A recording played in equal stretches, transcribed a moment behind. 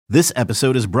This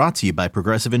episode is brought to you by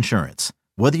Progressive Insurance.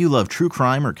 Whether you love true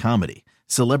crime or comedy,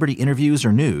 celebrity interviews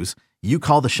or news, you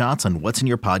call the shots on what's in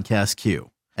your podcast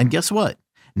queue. And guess what?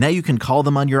 Now you can call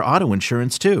them on your auto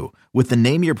insurance too with the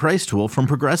Name Your Price tool from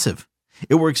Progressive.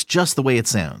 It works just the way it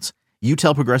sounds. You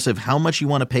tell Progressive how much you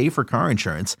want to pay for car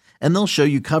insurance, and they'll show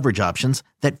you coverage options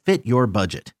that fit your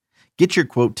budget. Get your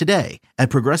quote today at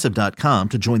Progressive.com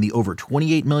to join the over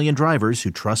 28 million drivers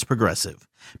who trust Progressive.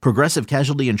 Progressive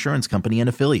Casualty Insurance Company and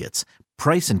Affiliates.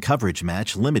 Price and coverage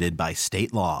match limited by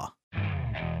state law.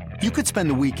 You could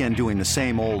spend the weekend doing the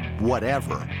same old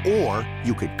whatever, or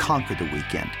you could conquer the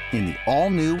weekend in the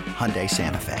all-new Hyundai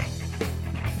Santa Fe.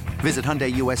 Visit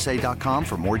HyundaiUSA.com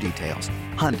for more details.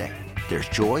 Hyundai, there's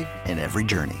joy in every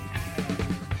journey.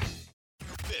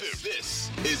 This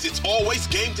is It's Always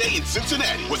Game Day in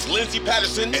Cincinnati with Lindsey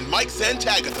Patterson and Mike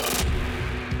Santagata.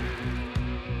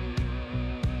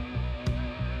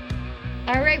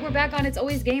 All right, we're back on It's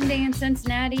Always Game Day in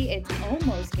Cincinnati. It's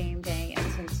almost game day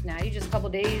in Cincinnati. Just a couple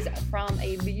days from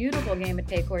a beautiful game at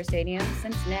Paycor Stadium.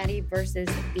 Cincinnati versus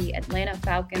the Atlanta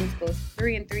Falcons, both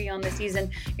 3-3 on the season.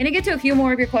 Going to get to a few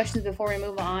more of your questions before we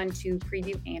move on to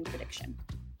preview and prediction.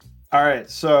 All right,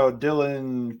 so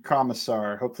Dylan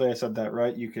Commissar, hopefully I said that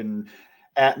right. You can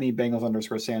at me,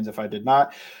 Bengals_Sands if I did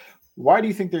not. Why do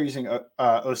you think they're using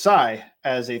Osai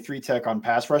as a 3-tech on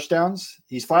pass rush downs?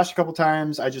 He's flashed a couple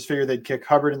times. I just figured they'd kick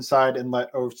Hubbard inside and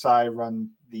let Osai run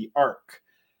the arc.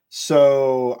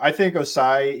 So I think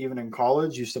Osai, even in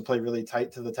college, used to play really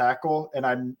tight to the tackle.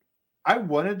 And I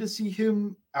wanted to see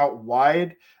him out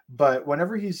wide, but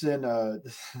whenever he's in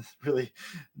this is really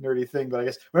nerdy thing, but I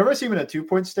guess whenever I see him in a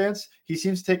 2-point stance, he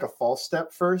seems to take a false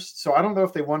step first. So I don't know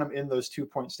if they want him in those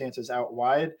 2-point stances out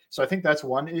wide. So I think that's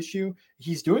one issue.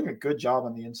 He's doing a good job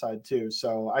on the inside too.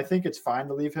 So I think it's fine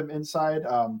to leave him inside.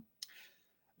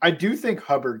 I do think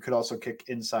Hubbard could also kick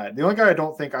inside. The only guy I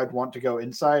don't think I'd want to go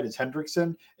inside is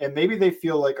Hendrickson, and maybe they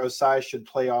feel like Osai should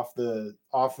play off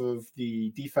of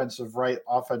the defensive right,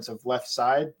 offensive left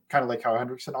side, kind of like how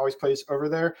Hendrickson always plays over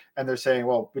there. And they're saying,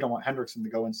 well, we don't want Hendrickson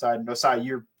to go inside. And Osai,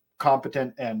 you're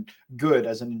competent and good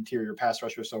as an interior pass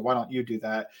rusher, so why don't you do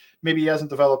that? Maybe he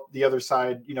hasn't developed the other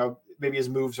side, maybe his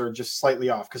moves are just slightly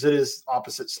off because it is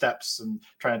opposite steps and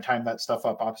trying to time that stuff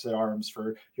up, opposite arms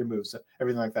for your moves,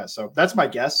 everything like that. So that's my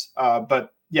guess.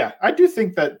 But yeah, I do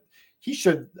think that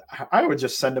I would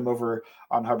just send him over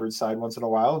on Hubbard's side once in a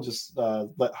while and just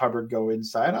let Hubbard go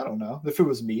inside. I don't know. If it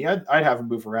was me, I'd have him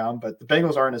move around, but the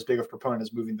Bengals aren't as big of a proponent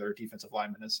as moving their defensive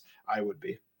linemen as I would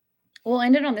be. We'll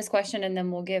end it on this question, and then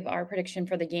we'll give our prediction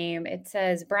for the game.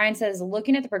 Brian says,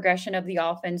 looking at the progression of the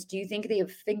offense, do you think they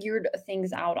have figured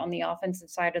things out on the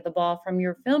offensive side of the ball? From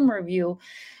your film review,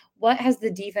 what has the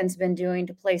defense been doing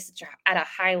to play at a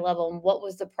high level? And what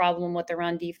was the problem with the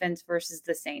run defense versus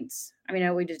the Saints? I mean, I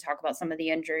know we did talk about some of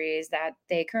the injuries that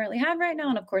they currently have right now.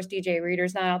 And of course, DJ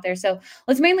Reader's not out there. So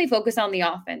let's mainly focus on the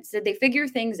offense. Did they figure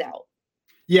things out?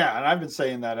 Yeah, and I've been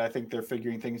saying that I think they're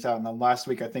figuring things out. And then last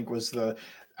week, I think, was the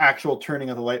actual turning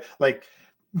of the light. Like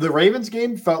the Ravens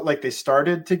game felt like they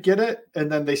started to get it,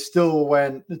 and then they still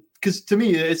went. Because to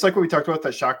me, it's like what we talked about,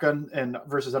 that shotgun and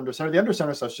versus under center. The under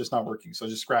center stuff's just not working, so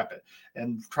just scrap it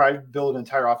and try to build an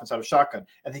entire offense out of shotgun.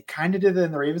 And they kind of did it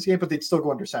in the Ravens game, but they'd still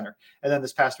go under center. And then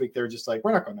this past week, they were just like,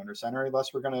 we're not going under center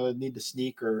unless we're going to need to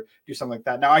sneak or do something like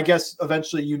that. Now, I guess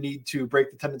eventually you need to break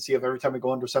the tendency of every time we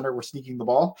go under center, we're sneaking the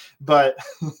ball. But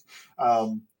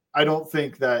I don't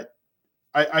think that.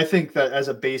 I think that as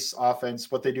a base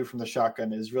offense, what they do from the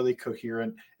shotgun is really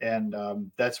coherent, and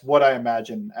that's what I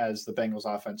imagine as the Bengals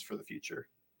offense for the future.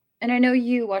 And I know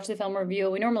you watch the film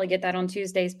review. We normally get that on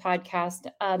Tuesday's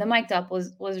podcast. The mic'd up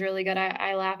was really good.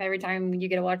 I laugh every time you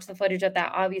get to watch the footage of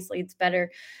that. Obviously, it's better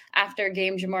after a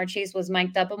game. Jamar Chase was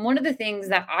mic'd up. And one of the things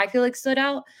that I feel like stood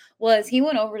out was he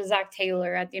went over to Zach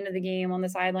Taylor at the end of the game on the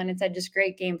sideline and said, just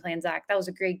great game plan, Zach. That was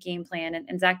a great game plan.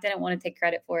 And Zach didn't want to take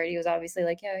credit for it. He was obviously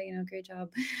like, yeah, great job.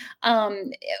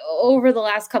 Over the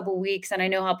last couple of weeks, and I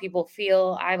know how people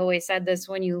feel, I've always said this,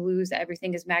 when you lose,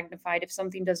 everything is magnified. If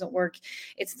something doesn't work,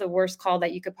 it's the worst call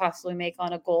that you could possibly make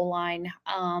on a goal line.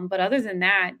 But other than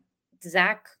that,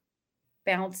 Zach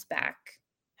bounced back.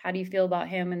 How do you feel about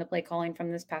him and the play calling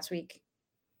from this past week?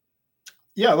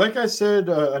 Yeah, like I said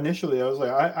initially, I was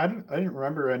like, I didn't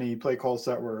remember any play calls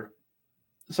that were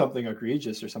something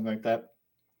egregious or something like that.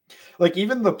 Like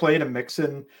even the play to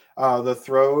Mixon, the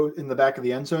throw in the back of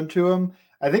the end zone to him,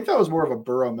 I think that was more of a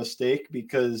Burrow mistake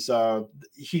because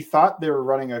he thought they were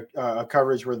running a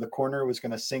coverage where the corner was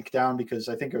going to sink down because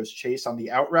I think it was Chase on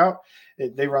the out route.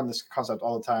 They run this concept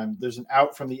all the time. There's an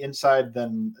out from the inside,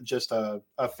 then just a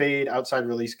fade outside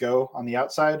release go on the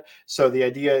outside. So the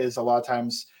idea is a lot of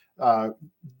times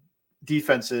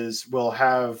defenses will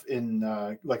have in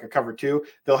like a cover 2,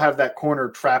 they'll have that corner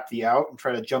trap the out and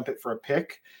try to jump it for a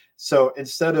pick. So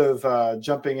instead of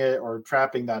jumping it or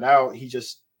trapping that out, he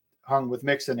just hung with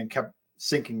Mixon and kept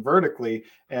sinking vertically.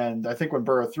 And I think when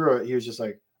Burrow threw it, he was just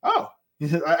like, oh,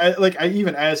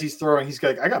 even as he's throwing, he's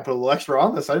like, I got to put a little extra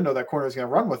on this. I didn't know that corner was going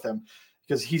to run with him,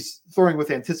 because he's throwing with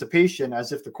anticipation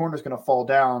as if the corner is going to fall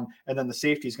down and then the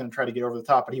safety is going to try to get over the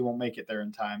top, but he won't make it there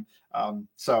in time.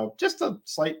 So just a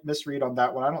slight misread on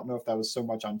that one. I don't know if that was so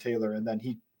much on Taylor. And then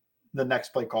the next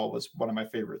play call was one of my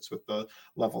favorites with the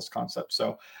levels concept.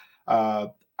 So I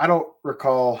don't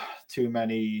recall too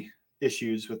many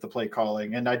issues with the play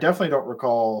calling, and I definitely don't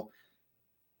recall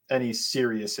any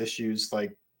serious issues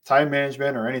like time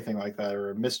management or anything like that, or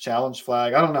a missed challenge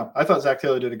flag. I don't know. I thought Zach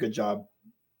Taylor did a good job.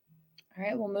 All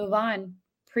right, we'll move on.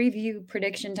 Preview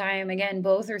prediction time. Again,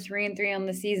 both are 3-3 on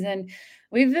the season.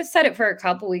 We've just said it for a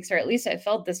couple weeks, or at least I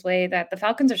felt this way, that the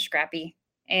Falcons are scrappy.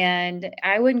 And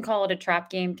I wouldn't call it a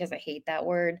trap game because I hate that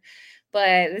word.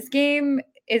 But this game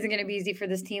isn't going to be easy for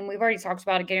this team. We've already talked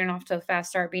about it getting off to a fast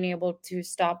start, being able to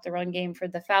stop the run game for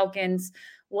the Falcons.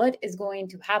 What is going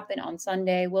to happen on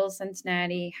Sunday? Will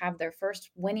Cincinnati have their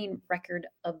first winning record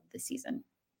of the season?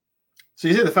 So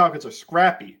you say the Falcons are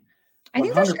scrappy. I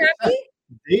think they're scrappy.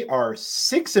 They are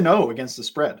 6-0 against the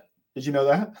spread. Did you know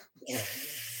that?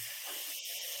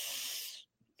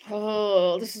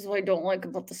 Oh, this is what I don't like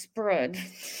about the spread.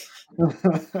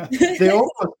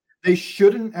 They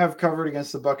shouldn't have covered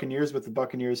against the Buccaneers, but the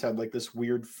Buccaneers had like this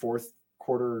weird fourth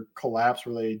quarter collapse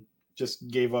where they just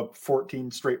gave up 14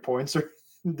 straight points or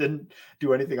didn't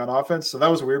do anything on offense. So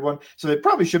that was a weird one. So they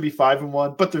probably should be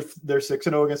 5-1, but they're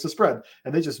 6-0 against the spread,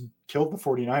 and they just killed the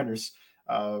 49ers.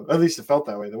 At least it felt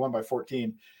that way. They won by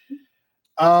 14.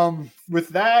 With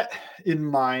that in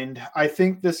mind, I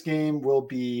think this game will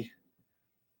be,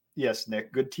 yes,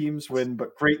 Nick, good teams win,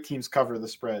 but great teams cover the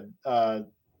spread.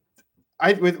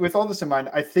 With all this in mind,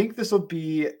 I think this will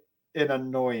be an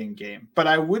annoying game, but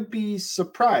I would be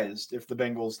surprised if the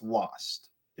Bengals lost,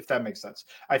 if that makes sense.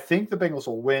 I think the Bengals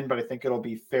will win, but I think it'll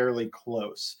be fairly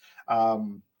close.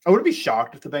 I wouldn't be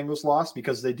shocked if the Bengals lost,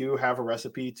 because they do have a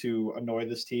recipe to annoy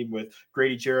this team with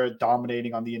Grady Jarrett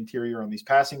dominating on the interior on these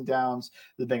passing downs.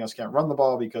 The Bengals can't run the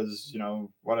ball because,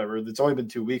 whatever. It's only been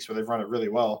 2 weeks where they've run it really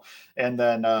well. And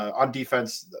then on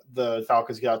defense, the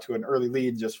Falcons get out to an early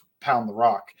lead and just pound the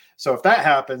rock. So if that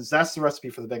happens, that's the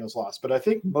recipe for the Bengals loss. But I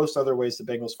think most other ways the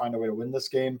Bengals find a way to win this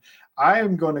game. I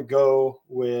am going to go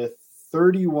with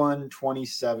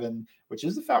 31-27, which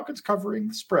is the Falcons covering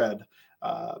the spread.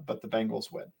 But the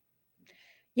Bengals win.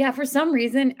 Yeah, for some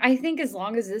reason, I think as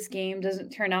long as this game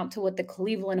doesn't turn out to what the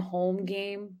Cleveland home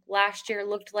game last year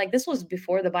looked like. This was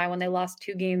before the bye, when they lost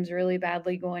 2 games really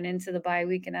badly going into the bye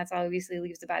week, and that's obviously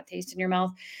leaves a bad taste in your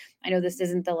mouth. I know this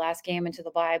isn't the last game into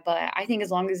the bye, but I think as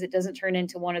long as it doesn't turn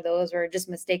into one of those where just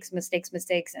mistakes,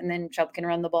 and then Chubb can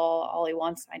run the ball all he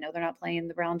wants. I know they're not playing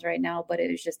the Browns right now, but it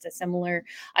was just a similar,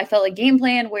 I felt like, game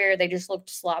plan where they just looked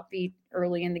sloppy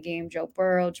early in the game. Joe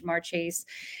Burrow, Jamar Chase,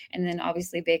 and then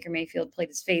obviously Baker Mayfield played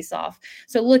his face off.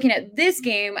 So looking at this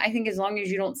game, I think as long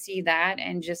as you don't see that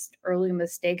and just early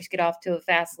mistakes get off to a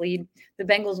fast lead, the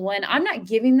Bengals win. I'm not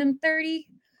giving them 30,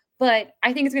 but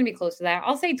I think it's going to be close to that.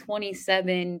 I'll say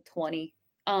 27-20.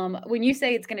 When you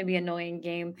say it's going to be an annoying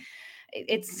game,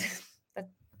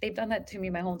 they've done that to me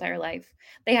my whole entire life.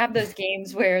 They have those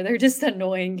games where they're just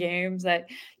annoying games that,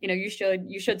 you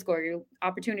should score, your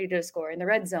opportunity to score in the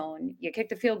red zone. You kick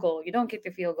the field goal. You don't kick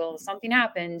the field goal. Something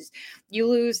happens. You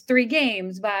lose 3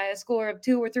 games by a score of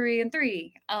 2 or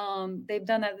 3-3. They've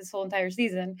done that this whole entire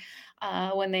season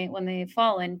when they've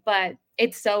fallen, but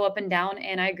it's so up and down.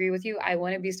 And I agree with you. I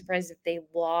wouldn't be surprised if they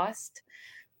lost,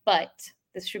 but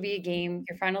this should be a game.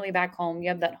 You're finally back home. You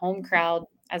have that home crowd.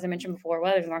 As I mentioned before,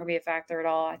 weather's not going to be a factor at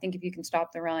all. I think if you can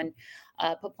stop the run,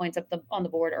 put points on the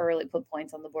board early, put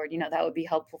points on the board, that would be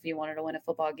helpful if you wanted to win a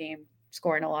football game,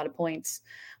 scoring a lot of points.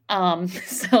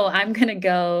 So I'm going to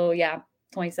go,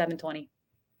 27-20.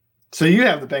 So you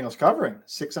have the Bengals covering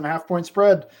 6.5 point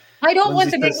spread. I don't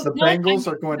want the Bengals. The Bengals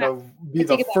are going to be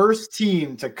the first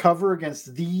team to cover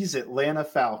against these Atlanta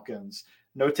Falcons.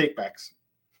 No takebacks.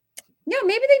 Yeah,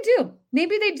 maybe they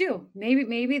do.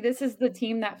 Maybe this is the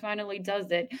team that finally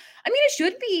does it. I mean,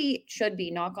 it should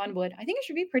be knock on wood. I think it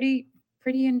should be pretty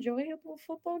enjoyable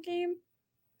football game.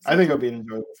 I think it'll be an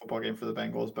enjoyable football game for the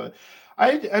Bengals, but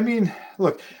I mean,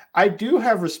 look, I do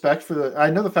have respect for I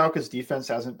know the Falcons defense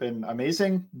hasn't been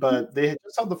amazing, but they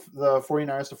just held the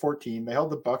 49ers to 14. They held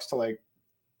the Bucs to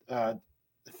I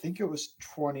think it was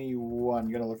 21. I'm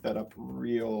going to look that up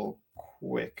real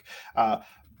quick.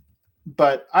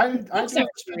 But I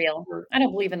real. I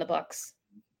don't believe in the Bucs.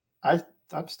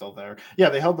 I'm still there. Yeah,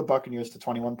 they held the Buccaneers to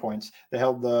 21 points. They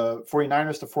held the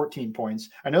 49ers to 14 points.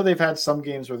 I know they've had some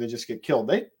games where they just get killed.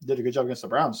 They did a good job against the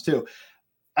Browns too.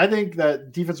 I think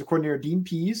that defensive coordinator Dean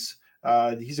Pease,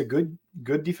 he's a good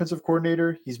defensive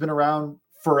coordinator. He's been around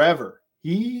forever.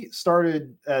 He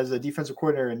started as a defensive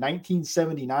coordinator in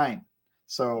 1979.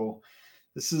 So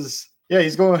this is,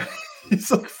 he's going, he's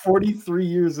like 43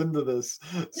 years into this.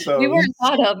 So we weren't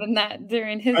thought of in that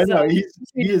during his. I know he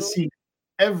has seen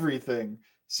everything.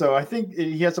 So I think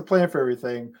he has a plan for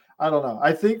everything. I don't know.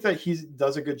 I think that he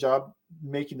does a good job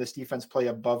making this defense play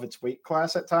above its weight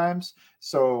class at times.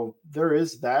 So there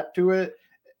is that to it.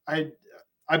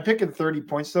 I'm picking 30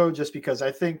 points though, just because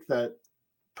I think that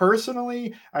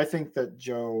personally, I think that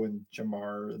Joe and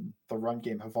Jamar and the run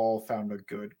game have all found a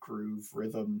good groove,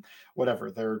 rhythm,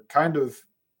 whatever. They're kind of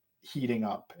heating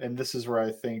up. And this is where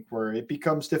I think where it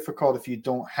becomes difficult if you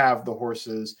don't have the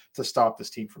horses to stop this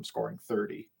team from scoring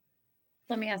 30.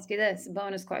 Let me ask you this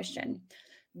bonus question.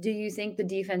 Do you think the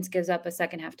defense gives up a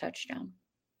second half touchdown?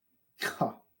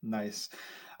 Nice.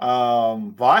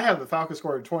 Well, I have the Falcons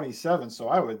scoring 27, so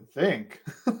I would think.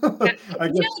 I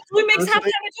guess who makes halftime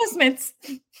adjustments?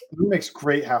 Who makes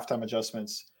great halftime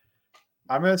adjustments?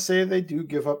 I'm going to say they do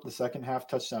give up the second half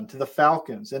touchdown to the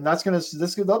Falcons, and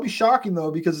that'll be shocking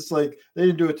though, because it's like they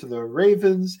didn't do it to the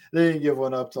Ravens, they didn't give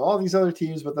one up to all these other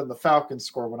teams, but then the Falcons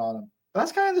score one on them.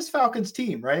 That's kind of this Falcons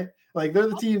team, right? Like they're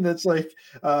the team that's like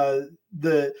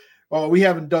we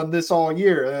haven't done this all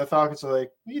year. And the Falcons are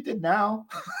like, well, you did now.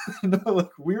 Like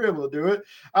we were able to do it.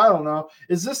 I don't know.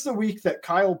 Is this the week that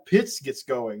Kyle Pitts gets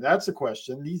going? That's a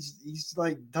question. He's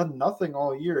like done nothing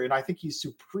all year, and I think he's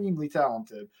supremely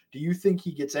talented. Do you think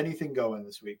he gets anything going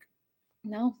this week?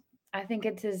 No, I think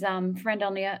it's his friend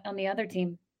on the other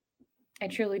team. I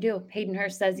truly do. Hayden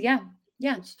Hurst says, yeah.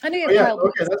 I know you have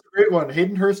okay, that's a great one.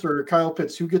 Hayden Hurst or Kyle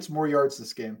Pitts, who gets more yards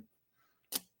this game?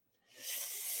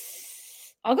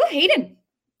 I'll go Hayden.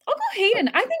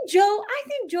 I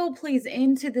think Joe plays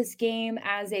into this game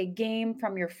as a game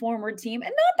from your former team. And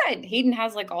not that Hayden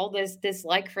has like all this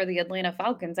dislike for the Atlanta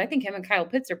Falcons. I think him and Kyle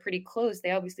Pitts are pretty close.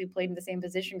 They obviously played in the same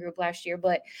position group last year,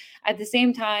 but at the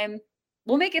same time,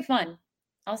 we'll make it fun.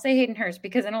 I'll say Hayden Hurst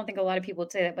because I don't think a lot of people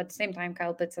would say that, but at the same time,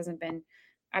 Kyle Pitts hasn't been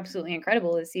absolutely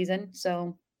incredible this season.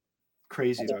 So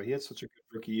crazy though. He had such a good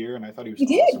rookie year, and I thought he was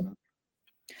awesome.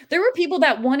 There were people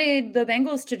that wanted the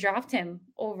Bengals to draft him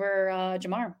over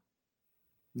Jamar.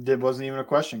 It wasn't even a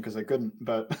question because they couldn't.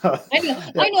 But I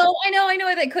know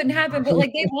that couldn't happen. But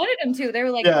like they wanted him to. They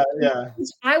were like, yeah.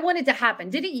 I want it to happen.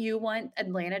 Didn't you want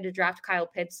Atlanta to draft Kyle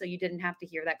Pitts so you didn't have to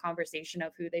hear that conversation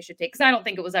of who they should take? Because I don't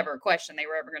think it was ever a question they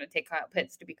were ever going to take Kyle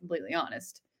Pitts, to be completely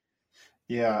honest.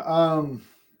 Yeah.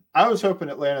 I was hoping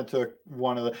Atlanta took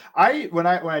one of the. When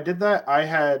I did that, I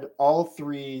had all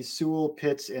three, Sewell,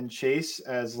 Pitts, and Chase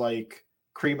as like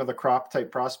cream of the crop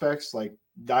type prospects. Like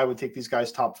I would take these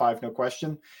guys top 5, no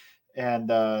question.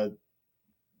 And I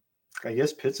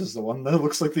guess Pitts is the one that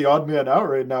looks like the odd man out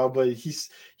right now. But he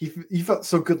felt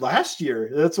so good last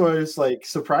year. That's why it's like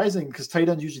surprising because tight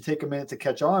ends usually take a minute to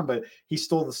catch on. But he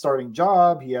stole the starting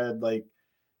job. He had like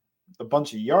a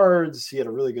bunch of yards. He had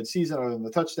a really good season other than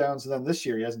the touchdowns. And then this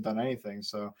year he hasn't done anything.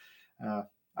 So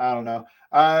I don't know.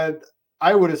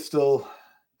 I would have still,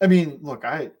 I mean, look,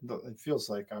 it feels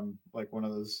like I'm like one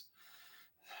of those,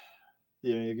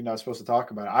 you're not supposed to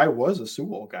talk about it. I was a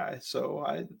Sewell guy. So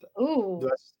I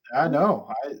know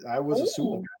I was a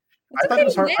Sewell guy. I thought it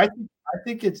was hard. I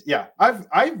think it's,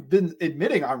 I've been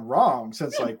admitting I'm wrong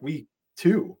since like week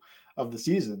 2 of the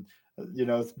season.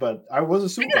 But I was a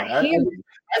Sewell guy.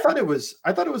 I thought it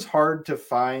was hard to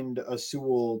find a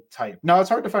Sewell type. Now it's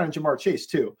hard to find a Jamar Chase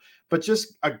too, but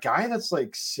just a guy that's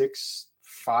like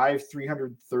 6'5",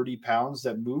 330 pounds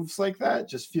that moves like that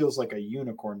just feels like a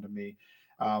unicorn to me.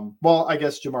 Well, I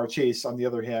guess Jamar Chase, on the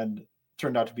other hand,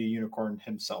 turned out to be a unicorn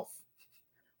himself.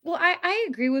 Well, I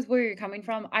agree with where you're coming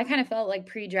from. I kind of felt like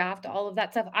pre-draft, all of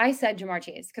that stuff. I said Jamar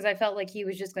Chase because I felt like he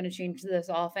was just going to change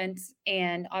this offense.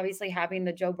 And obviously having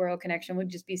the Joe Burrow connection would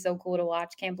just be so cool to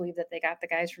watch. Can't believe that they got the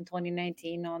guys from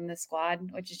 2019 on this squad,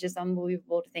 which is just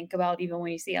unbelievable to think about, even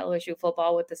when you see LSU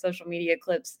football with the social media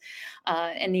clips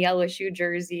and the LSU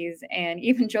jerseys and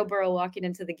even Joe Burrow walking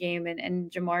into the game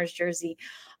and Jamar's jersey.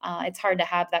 It's hard to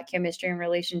have that chemistry and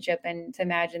relationship and to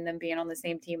imagine them being on the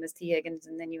same team as T. Higgins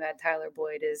and then you had Tyler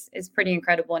Boyd is pretty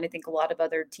incredible. And I think a lot of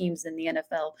other teams in the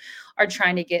NFL are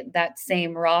trying to get that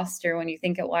same roster when you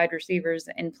think at wide receivers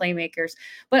and playmakers.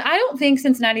 But I don't think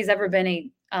Cincinnati's ever been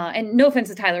and no offense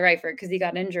to Tyler Eifert because he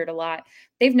got injured a lot.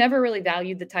 They've never really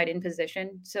valued the tight end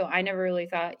position. So I never really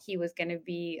thought he was going to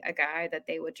be a guy that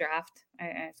they would draft.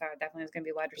 I thought it definitely was going to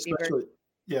be a wide receiver.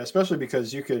 Yeah, especially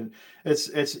because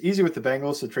it's easy with the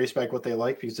Bengals to trace back what they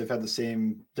like because they've had the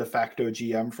same de facto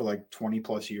GM for like 20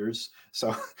 plus years.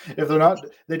 So if they're not,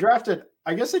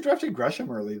 I guess they drafted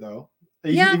Gresham early though.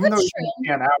 Yeah, Even though that's he true.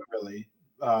 didn't pan out really.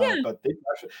 Yeah. But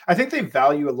I think they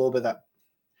value a little bit that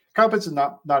Kyle Pitts is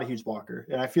not a huge blocker.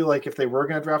 And I feel like if they were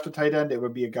going to draft a tight end, it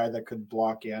would be a guy that could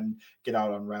block and get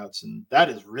out on routes. And that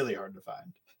is really hard to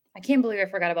find. I can't believe I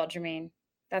forgot about Jermaine.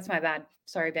 That's my bad.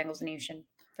 Sorry, Bengals Nation.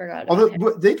 Forgot.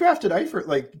 Although they drafted Eifert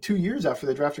like 2 years after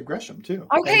they drafted Gresham too.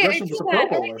 Okay, Gresham was a Pro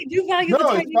Bowler. I do value no,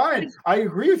 it's fine. I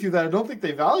agree with you that I don't think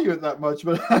they value it that much,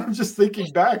 but I'm just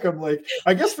thinking back. I'm like,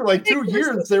 I guess for like 2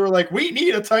 years they were like, we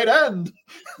need a tight end.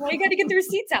 Why you got to get the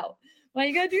receipts out? Why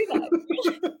you got to do that? We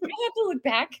don't have to look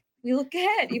back. We look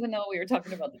ahead, even though we were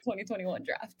talking about the 2021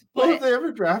 draft. But well, if they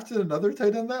ever drafted another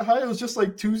tight end that high, it was just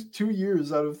like two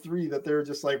years out of 3 that they were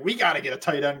just like, we got to get a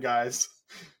tight end, guys.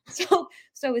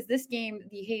 So is this game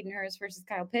the Hayden Hurst versus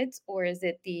Kyle Pitts, or is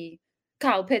it the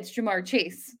Kyle Pitts, Jamar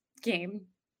Chase game,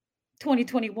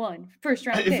 2021 first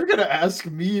round? If you're gonna ask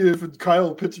me if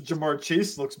Kyle Pitts or Jamar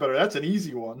Chase looks better, that's an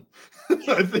easy one.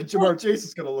 I think Jamar Chase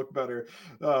is gonna look better.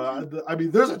 I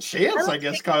mean, there's a chance, I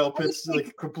guess, Kyle Pitts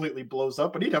like completely blows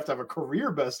up, but he'd have to have a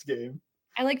career best game.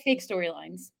 I like fake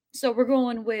storylines, so we're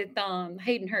going with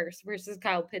Hayden Hurst versus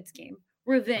Kyle Pitts game,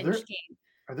 revenge game.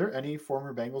 Are there any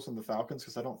former Bengals in the Falcons?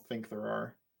 Because I don't think there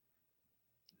are.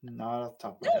 Not off the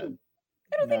top of my head.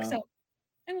 I don't think so.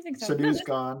 I don't think so. Sadu's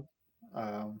gone.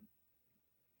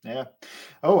 Yeah.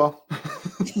 Oh, well.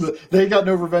 They got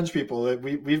no revenge people.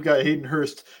 We've got Hayden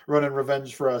Hurst running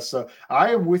revenge for us. So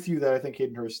I am with you that I think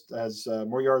Hayden Hurst has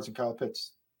more yards than Kyle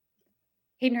Pitts.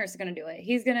 Hayden Hurst is going to do it.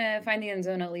 He's going to find the end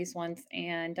zone at least once.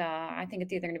 And I think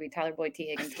it's either going to be Tyler Boyd, T.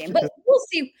 Higgins game. But we'll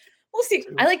see. We'll see.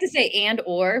 I like to say and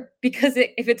or because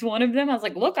if it's one of them, I was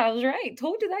like, look, I was right.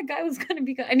 Told you that guy was going to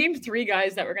be good. I named 3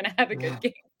 guys that were going to have a good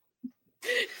game.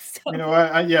 So, you know,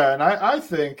 I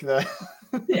think that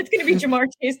it's going to be Jamar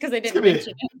Chase because I didn't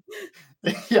mention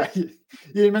him. Yeah, you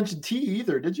didn't mention T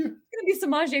either, did you? It's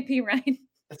going to be Samaje Perine.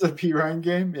 It's a Perine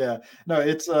game. Yeah, no,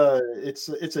 it's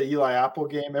a Eli Apple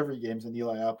game. Every game's an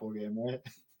Eli Apple game, right?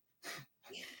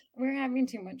 We're having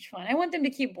too much fun. I want them to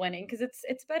keep winning because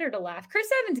it's better to laugh. Chris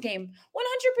Evans game,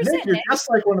 100%. Nick, you're just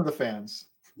like one of the fans.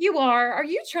 You are. Are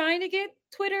you trying to get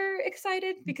Twitter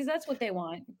excited? Because that's what they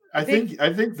want. I think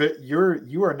that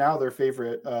you are now their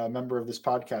favorite member of this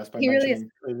podcast by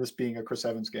mentioning this being a Chris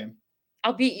Evans game.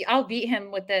 I'll beat him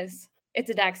with this. It's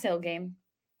a Dax Hill game.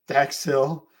 Dax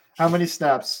Hill. How many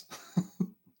snaps?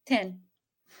 10.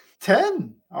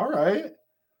 10. All right.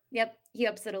 Yep. He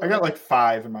ups it a little. I got like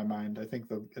 5 in my mind. I think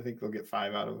they'll get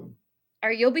 5 out of him. All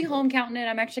right, you'll be home counting it.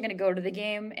 I'm actually going to go to the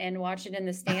game and watch it in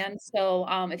the stands. So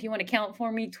if you want to count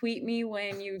for me, tweet me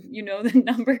when you know the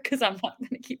number because I'm not going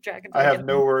to keep track of it. I have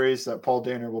no worries that Paul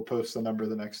Dehner will post the number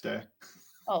the next day.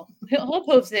 Oh, he'll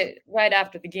post it right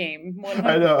after the game. 100%.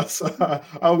 I know. So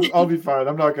I'll be fine.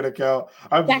 I'm not going to count.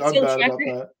 I'm bad about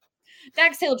that.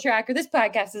 Dax Hill Tracker. This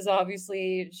podcast is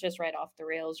obviously just right off the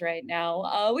rails right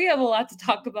now. We have a lot to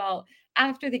talk about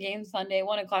after the game Sunday,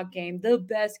 1:00 game. The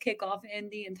best kickoff in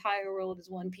the entire world is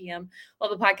 1 p.m. We'll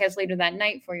have a podcast later that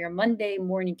night for your Monday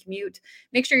morning commute.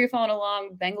 Make sure you're following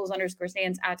along.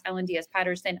 Bengals_stands at LNDS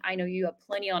Patterson. I know you have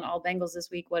plenty on all Bengals this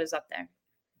week. What is up there?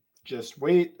 Just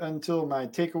wait until my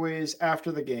takeaways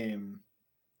after the game.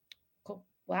 Cool.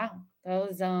 Wow. That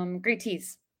was great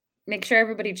tease. Make sure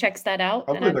everybody checks that out.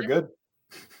 Hopefully they're good.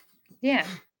 Yeah.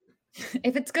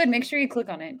 If it's good, make sure you click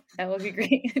on it. That would be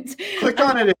great. Click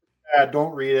on it if it's bad,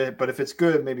 don't read it. But if it's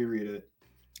good, maybe read it.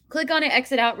 Click on it,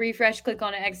 exit out, refresh, click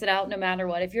on it, exit out, no matter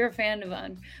what. If you're a fan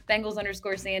of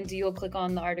Bengals_Sands, you'll click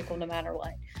on the article no matter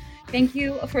what. Thank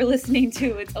you for listening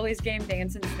to It's Always Game Day in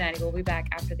Cincinnati. We'll be back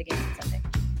after the game on Sunday.